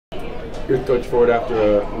You're with Coach Ford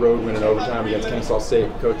after a road win in overtime against Kennesaw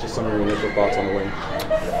State. Coach, just some of your initial thoughts on the win.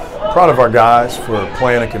 Proud of our guys for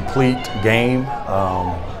playing a complete game,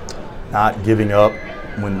 not giving up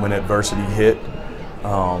when adversity hit.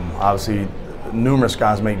 Obviously, numerous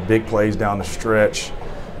guys made big plays down the stretch.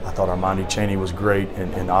 I thought Armani Chaney was great,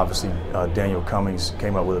 and obviously Daniel Cummings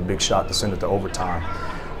came up with a big shot to send it to overtime.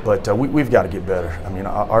 But we've got to get better. I mean,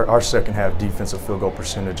 our second half defensive field goal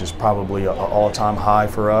percentage is probably an all-time high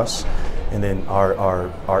for us. And then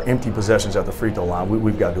our empty possessions at the free throw line,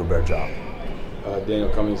 we've got to do a better job. Daniel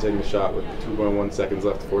Cummings taking the shot with 2.1 seconds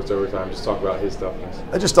left to force overtime. Just talk about his toughness.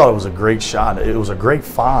 I just thought it was a great shot. It was a great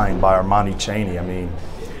find by Armani Chaney. I mean,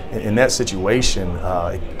 in that situation,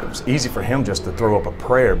 it was easy for him just to throw up a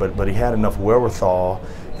prayer, but he had enough wherewithal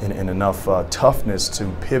and enough toughness to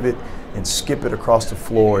pivot and skip it across the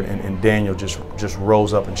floor, and Daniel just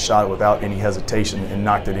rose up and shot it without any hesitation and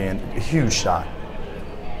knocked it in. A huge shot.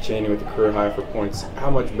 Chaney with the career high for points. How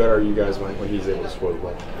much better are you guys when he's able to score the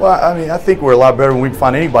ball? Well, I mean, I think we're a lot better when we can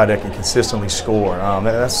find anybody that can consistently score.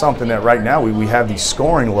 That's something that right now we have these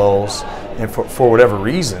scoring lulls, and for whatever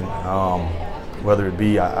reason, whether it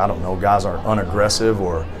be, I don't know, guys are unaggressive,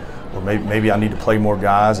 or maybe I need to play more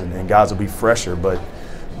guys and guys will be fresher, but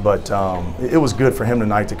it was good for him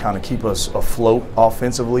tonight to kind of keep us afloat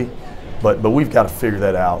offensively, but we've got to figure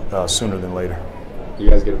that out sooner than later. You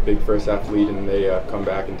guys get a big first half lead and they come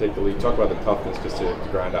back and take the lead. Talk about the toughness just to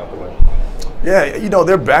grind out the win. Yeah, you know,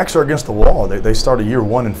 their backs are against the wall. They started year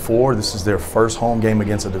 1-4. This is their first home game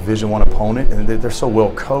against a Division I opponent, and they're so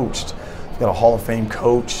well coached. They've got a Hall of Fame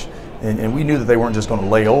coach, and we knew that they weren't just going to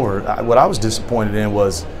lay over. What I was disappointed in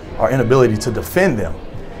was our inability to defend them.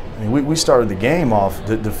 I mean, we started the game off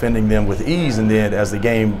defending them with ease, and then as the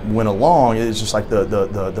game went along, it's just like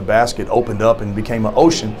the basket opened up and became an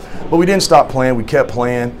ocean. But we didn't stop playing. We kept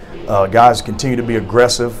playing. Guys continue to be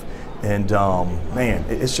aggressive, and man,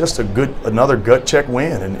 it's just another gut check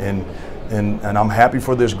win. And I'm happy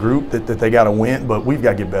for this group that they got to win, but we've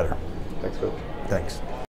got to get better. Thanks, Coach. Thanks.